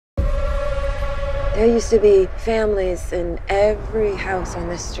There used to be families in every house on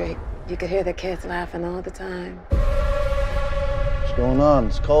this street. You could hear the kids laughing all the time. What's going on?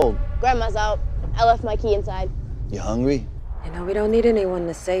 It's cold. Grandma's out. I left my key inside. You hungry? You know, we don't need anyone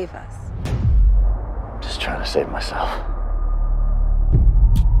to save us. Just trying to save myself.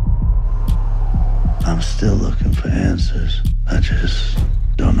 I'm still looking for answers. I just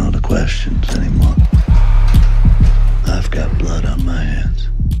don't know the questions anymore. I've got blood on my hands.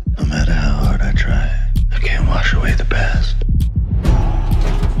 No matter how hard I try, I can't wash away the past.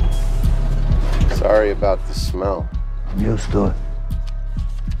 Sorry about the smell. I'm used to it.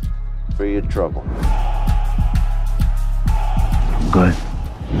 For your trouble. I'm good.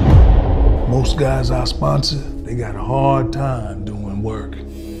 Most guys I sponsor, they got a hard time doing work.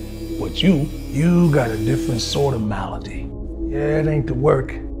 But you got a different sort of malady. Yeah, it ain't the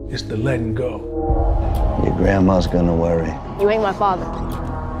work, it's the letting go. Your grandma's gonna worry. You ain't my father.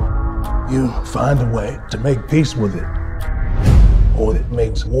 You find a way to make peace with it, or it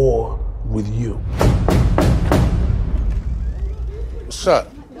makes war with you. What's up?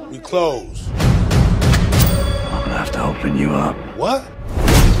 We close. I'm gonna have to open you up. What?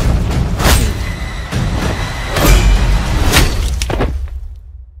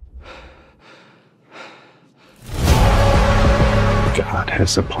 God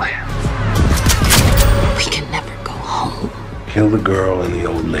has a plan. We can never go home. Kill the girl and the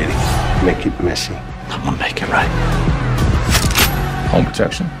old lady. Make it messy. I'm gonna make it right. Home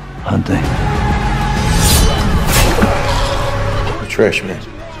protection. Hunting. A trash man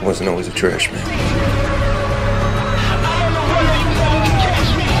wasn't always a trash man.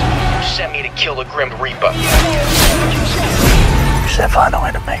 You sent me to kill the Grim Reaper. You said find a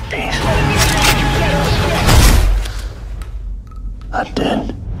way to make peace. I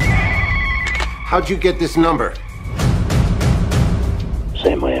did. How'd you get this number?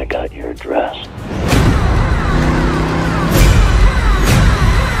 Same way I got your address.